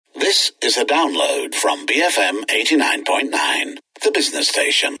This is a download from BFM 89.9, the business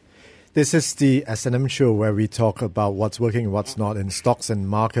station. This is the S&M show where we talk about what's working and what's not in stocks and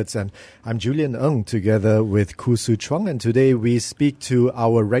markets. And I'm Julian Ng together with Khoo Su Chuang. And today we speak to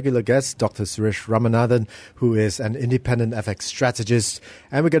our regular guest, Dr. Suresh Ramanathan, who is an independent FX strategist.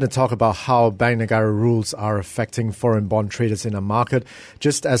 And we're going to talk about how Bank Negara rules are affecting foreign bond traders in our market.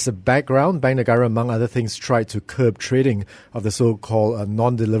 Just as a background, Bank Negara, among other things, tried to curb trading of the so-called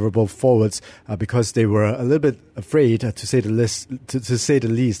non-deliverable forwards because they were a little bit afraid, to say the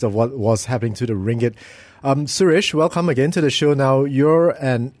least, of what was happening to the ringgit. Suresh, welcome again to the show. Now, you're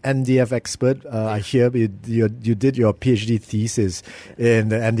an NDF expert. I hear you did your PhD thesis in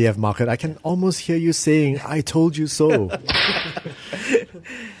the NDF market. I can almost hear you saying, "I told you so."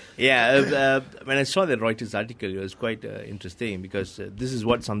 Yeah, when I saw that Reuters article, it was quite interesting because this is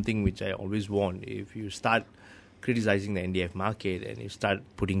something which I always warn. If you start criticizing the NDF market and you start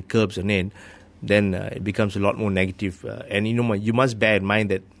putting curbs on it, then it becomes a lot more negative. And you must bear in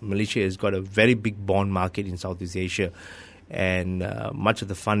mind that Malaysia has got a very big bond market in Southeast Asia, and much of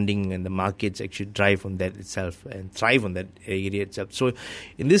the funding and the markets actually drive on that itself and thrive on that area itself. So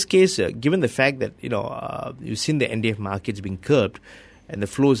in this case, given the fact that you've seen the NDF markets being curbed and the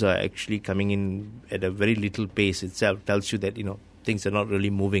flows are actually coming in at a very little pace itself, tells you that things are not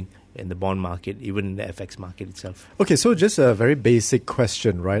really moving in the bond market, even in the FX market itself. Okay, so just a very basic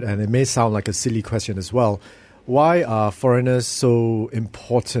question, right? And it may sound like a silly question as well. Why are foreigners so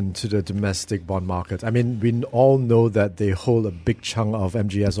important to the domestic bond market? I mean, we all know that they hold a big chunk of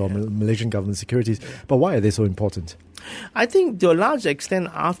MGS or Malaysian government securities, but why are they so important? I think to a large extent,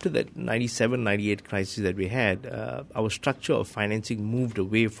 after that 97, 98 crisis that we had, our structure of financing moved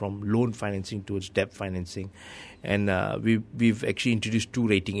away from loan financing towards debt financing. And we've actually introduced two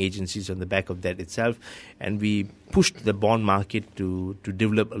rating agencies on the back of that itself. And we pushed the bond market to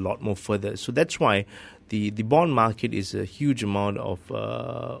develop a lot more further. So that's why the bond market is a huge amount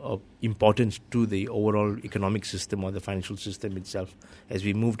of importance to the overall economic system or the financial system itself as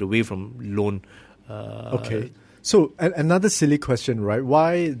we moved away from loan. Okay. So another silly question, right?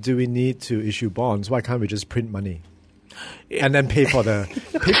 Why do we need to issue bonds? Why can't we just print money and then pay for the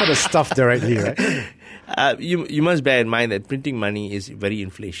stuff directly, right? You must bear in mind that printing money is very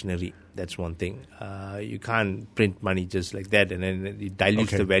inflationary. That's one thing. You can't print money just like that, and then it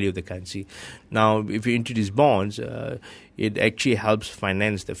dilutes the value of the currency. Now, if you introduce bonds, it actually helps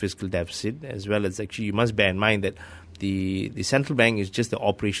finance the fiscal deficit, as well as actually you must bear in mind that the central bank is just the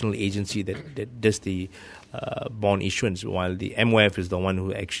operational agency that does the bond issuance, while the MOF is the one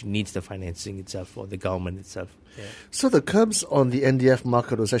who actually needs the financing itself or the government itself. Yeah. So the curbs on the NDF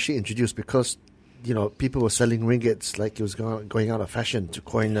market was actually introduced because people were selling ringgits like it was going out of fashion, to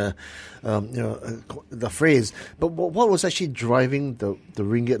coin the phrase. But what was actually driving the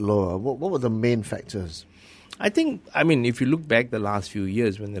ringgit lower? What were the main factors? I mean, if you look back the last few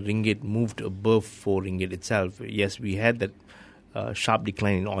years when the ringgit moved above 4 ringgit itself, yes, we had that sharp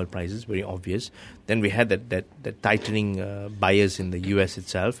decline in oil prices, very obvious. Then we had that tightening bias in the US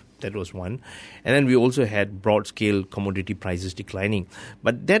itself. That was one. And then we also had broad-scale commodity prices declining.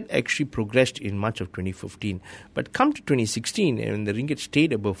 But that actually progressed in much of 2015. But come to 2016, and the ringgit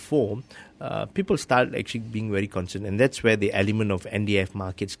stayed above 4, people started actually being very concerned. And that's where the element of NDF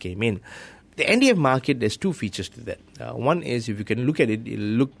markets came in. The NDF market, there's two features to that. One is, if you can look at it, it'll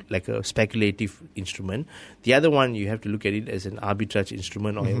look like a speculative instrument. The other one, you have to look at it as an arbitrage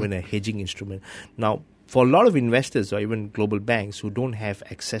instrument or even a hedging instrument. Now, for a lot of investors or even global banks who don't have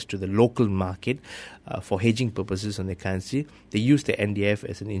access to the local market for hedging purposes on their currency, they use the NDF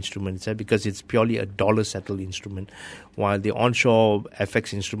as an instrument itself because it's purely a dollar-settled instrument, while the onshore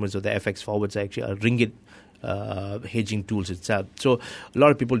FX instruments or the FX forwards are actually a ringgit hedging tools itself. So a lot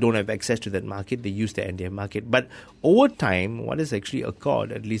of people don't have access to that market. They use the NDF market. But over time, what has actually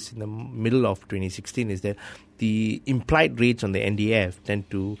occurred, at least in the middle of 2016, is that the implied rates on the NDF tend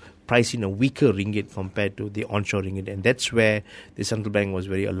to price in a weaker ringgit compared to the onshore ringgit. And that's where the central bank was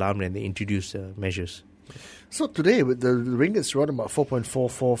very alarmed and they introduced measures. So today, with the ringgit's around about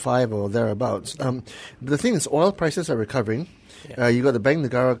 4.445 or thereabouts. The thing is, oil prices are recovering. Yeah. You got the Bank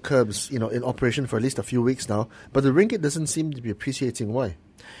Negara curbs, in operation for at least a few weeks now. But the ringgit doesn't seem to be appreciating. Why?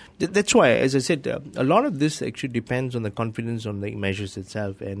 That's why, as I said, a lot of this actually depends on the confidence on the measures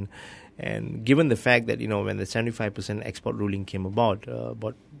itself. And given the fact that, when the 75% export ruling came about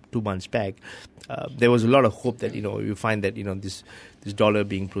 2 months back, there was a lot of hope that, you find that, this dollar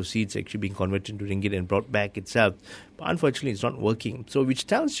being proceeds actually being converted into ringgit and brought back itself. But unfortunately, it's not working. So which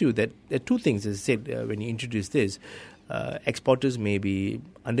tells you that there are two things, as I said, when you introduce this, exporters may be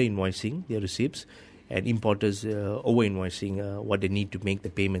under-invoicing their receipts, and importers over-invoicing what they need to make the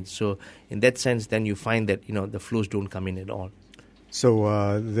payments. So in that sense, then you find that the flows don't come in at all.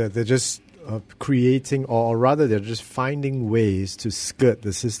 So they're just creating, or rather they're just finding ways to skirt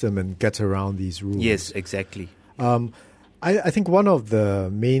the system and get around these rules. Yes, exactly. I think one of the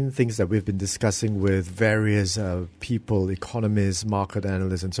main things that we've been discussing with various people, economists, market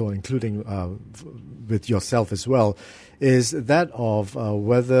analysts, and so on, including with yourself as well, is that of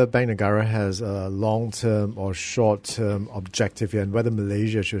whether Bank Negara has a long-term or short-term objective here, and whether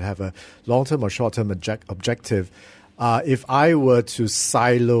Malaysia should have a long-term or short-term objective. If I were to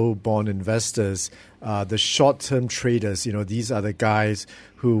silo bond investors, the short-term traders, these are the guys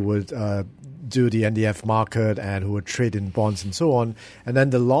who would do the NDF market and who would trade in bonds and so on. And then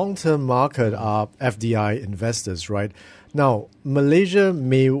the long-term market are FDI investors, right? Now, Malaysia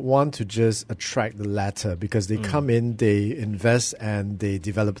may want to just attract the latter because they come in, they invest, and they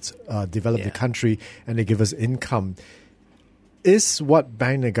develop the country, and they give us income. Is what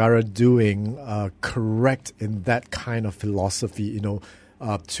Bank Negara doing correct in that kind of philosophy,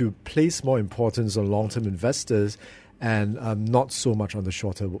 to place more importance on long-term investors and not so much on the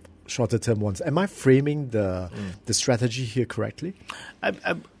shorter-term ones? Am I framing the strategy here correctly?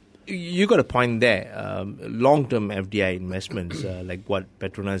 You got a point there. Long-term FDI investments, like what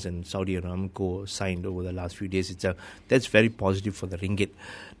Petronas and Saudi Aramco signed over the last few days itself, that's very positive for the ringgit.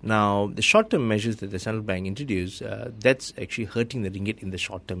 Now, the short-term measures that the central bank introduced, that's actually hurting the ringgit in the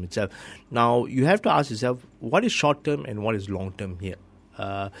short term itself. Now, you have to ask yourself, what is short-term and what is long-term here?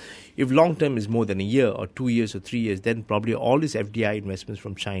 If long-term is more than a year or 2 years or 3 years, then probably all these FDI investments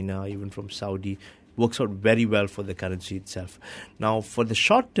from China, even from Saudi, works out very well for the currency itself. Now, for the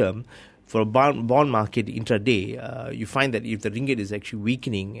short term, for a bond market intraday, you find that if the ringgit is actually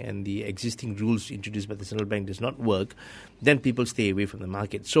weakening and the existing rules introduced by the central bank does not work, then people stay away from the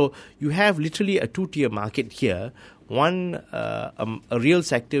market. So you have literally a two-tier market here. One, a real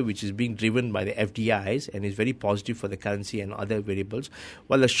sector which is being driven by the FDIs and is very positive for the currency and other variables,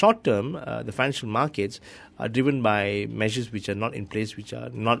 while the short term, the financial markets are driven by measures which are not in place, which are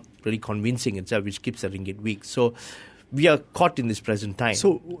not really convincing itself, which keeps the ringgit weak. So we are caught in this present time.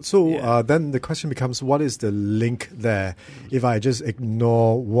 So then the question becomes, what is the link there? If I just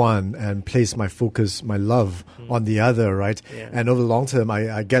ignore one and place my focus, my love on the other, right? Yeah. And over the long term,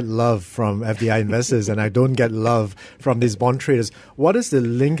 I get love from FDI investors and I don't get love from these bond traders. What is the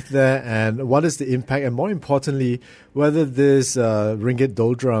link there, and what is the impact? And more importantly, whether this ringgit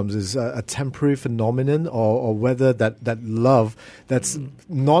doldrums is a temporary phenomenon, or whether that love that's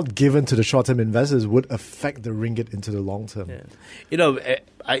not given to the short-term investors would affect the ringgit into the long term.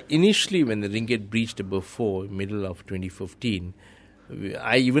 Yeah. Initially when the ringgit breached above 4, middle of 2015,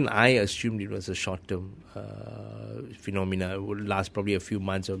 I assumed it was a short-term phenomena. It would last probably a few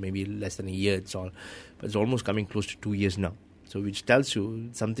months or maybe less than a year. It's all, but it's almost coming close to 2 years now. So which tells you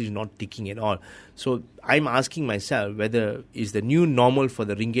something's not ticking at all. So I'm asking myself whether is the new normal for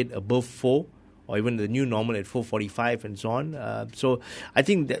the ringgit above 4, or even the new normal at 4.45 and so on. So I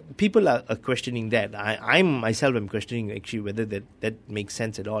think that people are questioning that. I myself am questioning actually whether that makes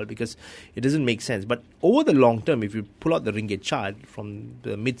sense at all, because it doesn't make sense. But over the long term, if you pull out the ringgit chart from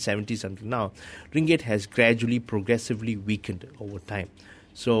the mid-70s until now, ringgit has gradually, progressively weakened over time.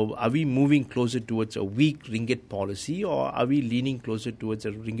 So are we moving closer towards a weak ringgit policy, or are we leaning closer towards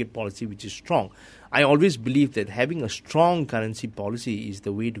a ringgit policy which is strong? I always believe that having a strong currency policy is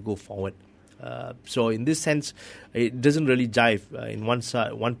the way to go forward. So in this sense, it doesn't really jive. In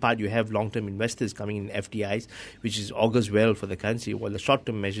one part, you have long-term investors coming in FDIs, which augurs well for the currency, while the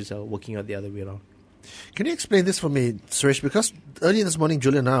short-term measures are working out the other way around. Can you explain this for me, Suresh? Because earlier this morning,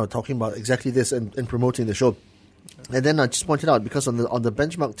 Julian and I were talking about exactly this and promoting the show. And then I just pointed out, because on the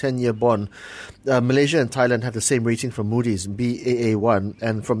benchmark 10-year bond, Malaysia and Thailand have the same rating from Moody's, Baa1,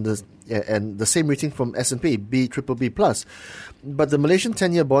 and the same rating from S&P, BBB+. But the Malaysian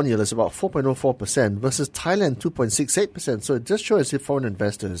 10-year bond yield is about 4.04% versus Thailand 2.68%. So it just shows if foreign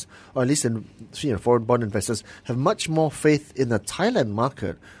investors, or at least foreign bond investors, have much more faith in the Thailand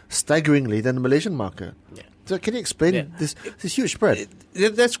market, staggeringly, than the Malaysian market. Yeah. So can you explain this huge spread?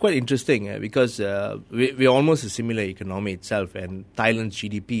 That's quite interesting because we're almost a similar economy itself, and Thailand's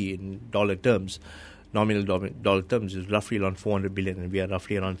GDP in dollar terms, nominal dollar terms, is roughly around 400 billion, and we are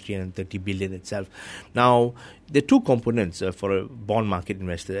roughly around 330 billion itself. Now, there are two components for a bond market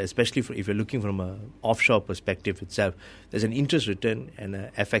investor, especially if you're looking from an offshore perspective itself. There's an interest return and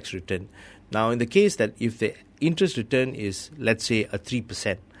an FX return. Now, in the case that if the interest return is, let's say, a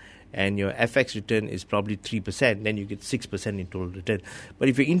 3%, and your FX return is probably 3%, then you get 6% in total return. But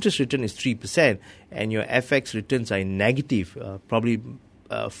if your interest return is 3% and your FX returns are in negative, probably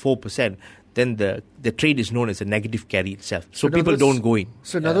 4%, then the trade is known as a negative carry itself. So in people others- don't go in.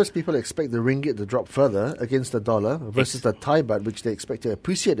 So in others, people expect the ringgit to drop further against the dollar versus the Thai baht, which they expect to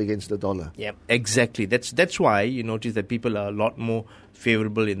appreciate against the dollar. Yeah, exactly. That's why you notice that people are a lot more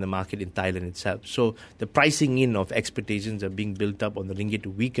favorable in the market in Thailand itself. So the pricing in of expectations are being built up on the ringgit to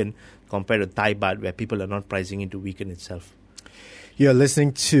weaken compared to Thai baht, where people are not pricing in to weaken itself. You're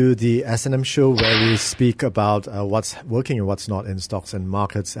listening to the S&M show where we speak about what's working and what's not in stocks and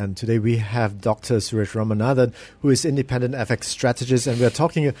markets. And today we have Dr. Suresh Ramanathan, who is independent FX strategist, and we're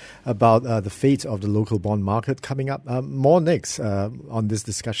talking about the fate of the local bond market. Coming up more next on this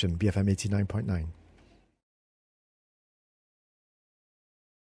discussion, BFM 89.9.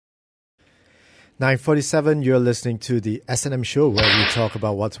 9:47, you're listening to the S&M show where we talk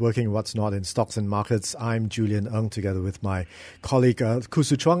about what's working and what's not in stocks and markets. I'm Julian Ng together with my colleague Khoo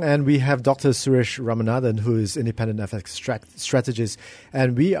Su Chuang, and we have Dr. Suresh Ramanathan, who is independent FX strategist,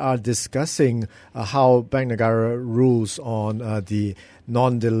 and we are discussing how Bank Negara rules on the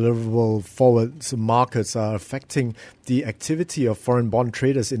non-deliverable forward markets are affecting the activity of foreign bond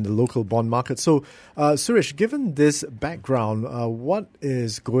traders in the local bond market. So, Suresh, given this background, what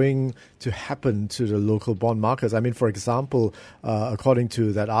is going to happen to the local bond markets? I mean, for example, according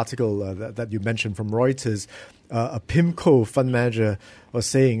to that article that you mentioned from Reuters, a PIMCO fund manager was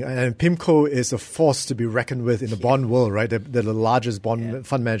saying, and PIMCO is a force to be reckoned with in the bond world, right? They're the largest bond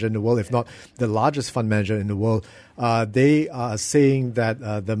fund manager in the world, if not the largest fund manager in the world. They are saying that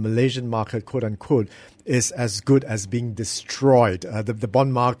the Malaysian market, quote unquote, is as good as being destroyed. The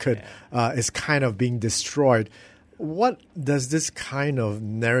bond market is kind of being destroyed. What does this kind of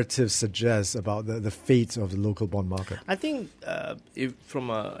narrative suggest about the fate of the local bond market? I think if from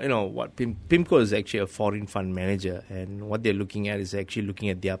what PIMCO is actually a foreign fund manager, and what they're looking at is actually looking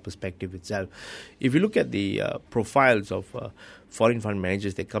at their perspective itself. If you look at the profiles of foreign fund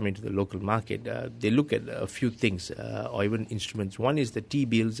managers that come into the local market, they look at a few things or even instruments. One is the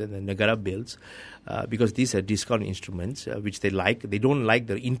T-bills and the Negara bills, because these are discount instruments which they like. They don't like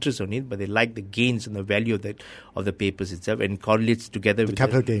the interest on it, but they like the gains and the value of the papers itself, and correlates together with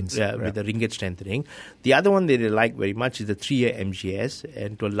capital gains with the ringgit strengthening. The other one that they like very much is the 3-year MGS,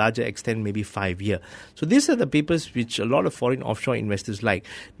 and to a larger extent maybe 5-year. So these are the papers which a lot of foreign offshore investors like.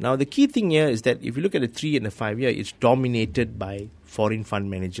 Now the key thing here is that if you look at the 3 and the 5-year, it's dominated by foreign fund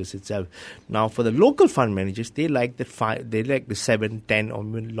managers itself. Now, for the local fund managers, they like the 7, 10, or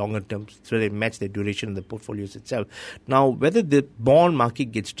even longer terms, so they match the duration of the portfolios itself. Now, whether the bond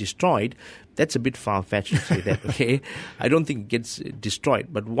market gets destroyed, that's a bit far-fetched to say that, okay? I don't think it gets destroyed.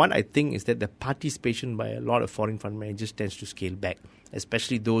 But what I think is that the participation by a lot of foreign fund managers tends to scale back,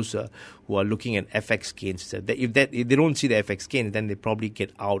 especially those who are looking at FX gains. If they don't see the FX gains, then they probably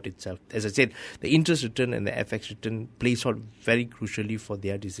get out itself. As I said, the interest return and the FX return plays out very crucially for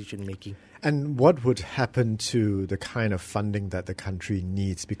their decision-making. And what would happen to the kind of funding that the country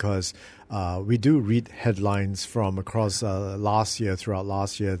needs? Because we do read headlines from across throughout last year,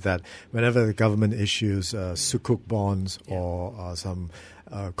 that whenever the government issues sukuk bonds or some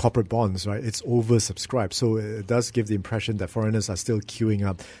corporate bonds, right, it's oversubscribed. So it does give the impression that foreigners are still queuing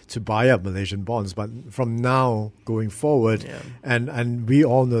up to buy up Malaysian bonds. But from now going forward, and we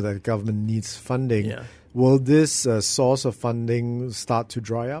all know that the government needs funding, will this source of funding start to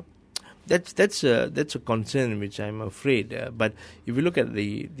dry up? That's a concern which I'm afraid. But if you look at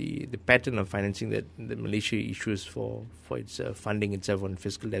the pattern of financing that Malaysia issues for its funding itself on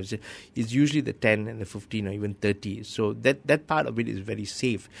fiscal deficit, is usually the 10 and the 15 or even 30. So that part of it is very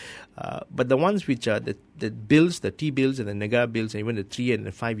safe. But the ones which are the bills, the T-bills and the Negara bills, and even the 3 and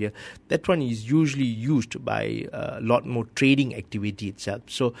the 5-year, that one is usually used by a lot more trading activity itself.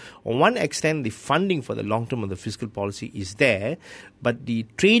 So on one extent, the funding for the long term of the fiscal policy is there, but the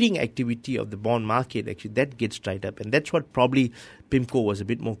trading activity of the bond market, actually, that gets dried up. And that's what probably PIMCO was a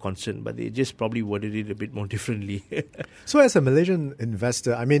bit more concerned, but they just probably worded it a bit more differently. So as a Malaysian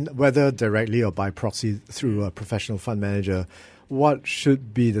investor, I mean, whether directly or by proxy through a professional fund manager, what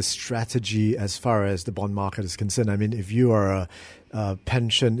should be the strategy as far as the bond market is concerned? I mean, if you are a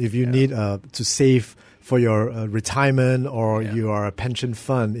pension, if you need to save for your retirement, or you are a pension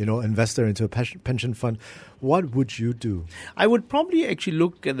fund, investor into a pension fund, what would you do? I would probably actually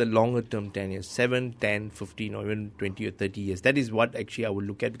look at the longer term 10 years, 7, 10, 15, or even 20 or 30 years. That is what actually I would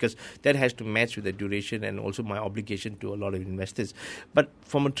look at, because that has to match with the duration and also my obligation to a lot of investors. But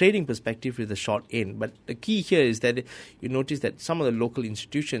from a trading perspective, it's a short in. But the key here is that you notice that some of the local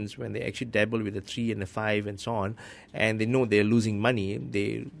institutions, when they actually dabble with the 3 and the 5 and so on, and they know they're losing money,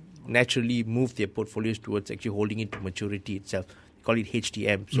 they naturally move their portfolios towards actually holding it to maturity itself. call it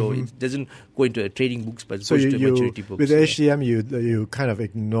HTM. So it doesn't go into trading books, but it So goes to maturity books. with HTM, you kind of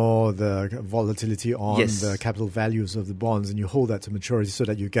ignore the volatility on Yes. the capital values of the bonds, and you hold that to maturity so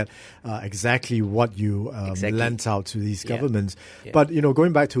that you get exactly what you Exactly. lent out to these Yeah. governments. Yeah. But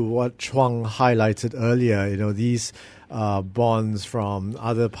going back to what Chuang highlighted earlier, these bonds from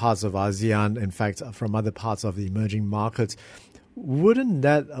other parts of ASEAN, in fact, from other parts of the emerging markets. Wouldn't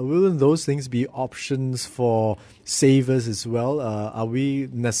those things be options for savers as well? Are we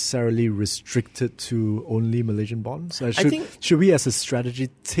necessarily restricted to only Malaysian bonds? Should we, as a strategy,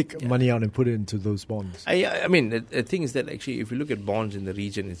 take money out and put it into those bonds? I mean, the thing is that actually, if you look at bonds in the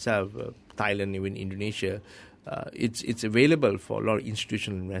region itself, Thailand, even Indonesia, it's available for a lot of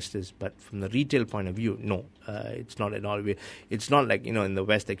institutional investors. But from the retail point of view, no, it's not at all. It's not like in the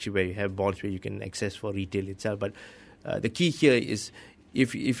West actually where you have bonds where you can access for retail itself. But the key here is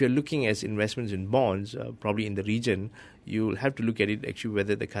if you're looking at investments in bonds, probably in the region, you'll have to look at it actually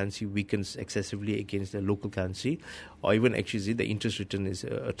whether the currency weakens excessively against the local currency, or even actually the interest return is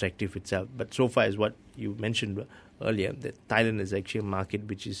attractive itself. But so far as what you mentioned earlier, that Thailand is actually a market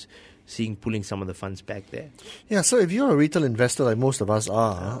which is pulling some of the funds back there. Yeah, so if you're a retail investor like most of us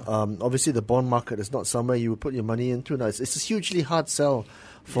are, obviously the bond market is not somewhere you would put your money into. Now, it's a hugely hard sell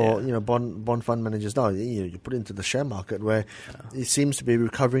for bond fund managers now. You put it into the share market where it seems to be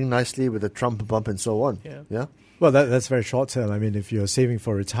recovering nicely with the Trump bump and so on. Yeah. Well, that's very short term. I mean, if you're saving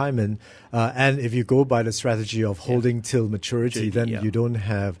for retirement, and if you go by the strategy of holding till maturity, then you don't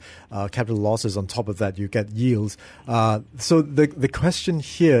have capital losses on top of that. You get yields. So the question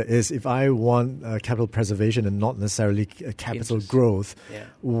here is, if I want capital preservation and not necessarily capital growth,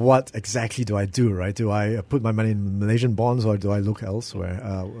 what exactly do I do? Right? Do I put my money in Malaysian bonds, or do I look elsewhere?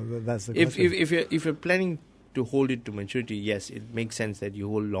 That's the question. If you're planning to hold it to maturity, yes, it makes sense that you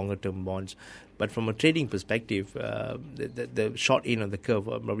hold longer term bonds. But from a trading perspective, the short end of the curve,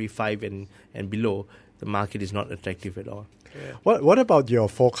 probably 5 and below, the market is not attractive at all. Yeah. What about your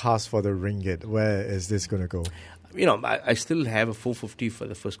forecast for the ringgit? Where is this going to go? I still have a 450 for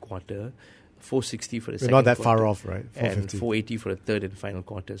the first quarter, 460 for the second quarter. Not that quarter, far off, right? 450. And 480 for the third and final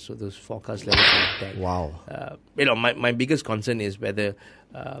quarter. So those forecast levels are intact. Wow. My biggest concern is whether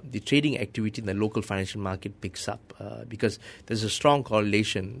the trading activity in the local financial market picks up, because there's a strong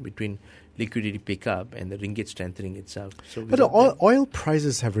correlation between liquidity pickup and the ringgit strengthening itself. So but oil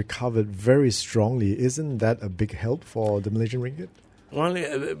prices have recovered very strongly. Isn't that a big help for the Malaysian ringgit? Well,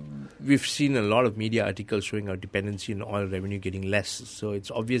 we've seen a lot of media articles showing our dependency on oil revenue getting less. So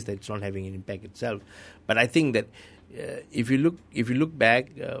it's obvious that it's not having an impact itself. But I think that if you look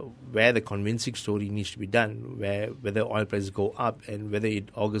back, where the convincing story needs to be done, whether oil prices go up and whether it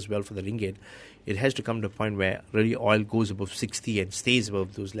augurs well for the ringgit, it has to come to a point where really oil goes above 60 and stays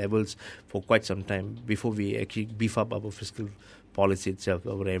above those levels for quite some time before we actually beef up our fiscal policy itself,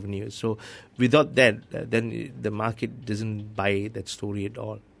 our revenue. So without that, then the market doesn't buy that story at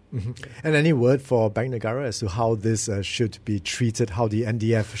all. Mm-hmm. And any word for Bank Negara as to how this should be treated, how the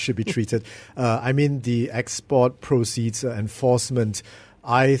NDF should be treated? I mean, the export proceeds enforcement,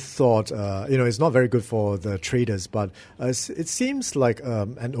 I thought, it's not very good for the traders, but it seems like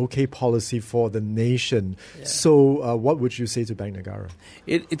an okay policy for the nation. Yeah. So what would you say to Bank Negara?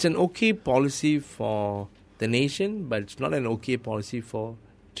 It's an okay policy for the nation, but it's not an okay policy for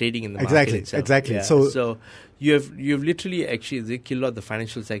trading in the market itself. Exactly. Yeah. So you have literally actually killed out the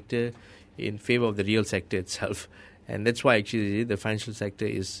financial sector in favor of the real sector itself, and that's why actually the financial sector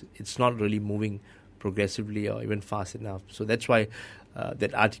it's not really moving progressively or even fast enough. So that's why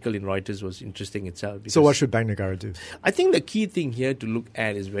that article in Reuters was interesting itself. So what should Bank Negara do? I think the key thing here to look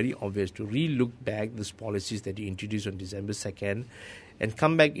at is very obvious, to re-look back these policies that you introduced on December 2nd and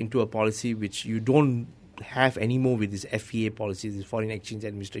come back into a policy which you don't have anymore with these FEA policies, these foreign exchange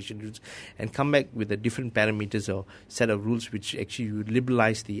administration rules, and come back with a different parameters or set of rules which actually would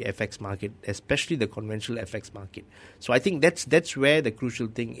liberalize the FX market, especially the conventional FX market. So I think that's where the crucial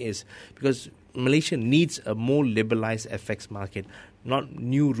thing is, because Malaysia needs a more liberalized FX market, not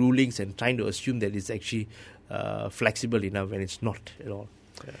new rulings and trying to assume that it's actually flexible enough when it's not at all.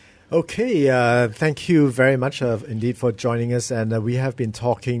 Yeah. Okay, thank you very much indeed for joining us. And we have been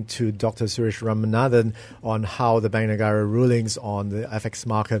talking to Dr. Suresh Ramanathan on how the Bank Negara rulings on the FX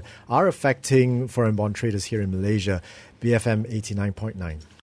market are affecting foreign bond traders here in Malaysia. BFM 89.9.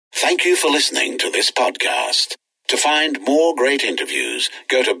 Thank you for listening to this podcast. To find more great interviews,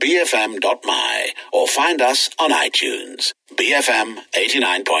 go to bfm.my or find us on iTunes. BFM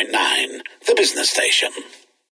 89.9, the business station.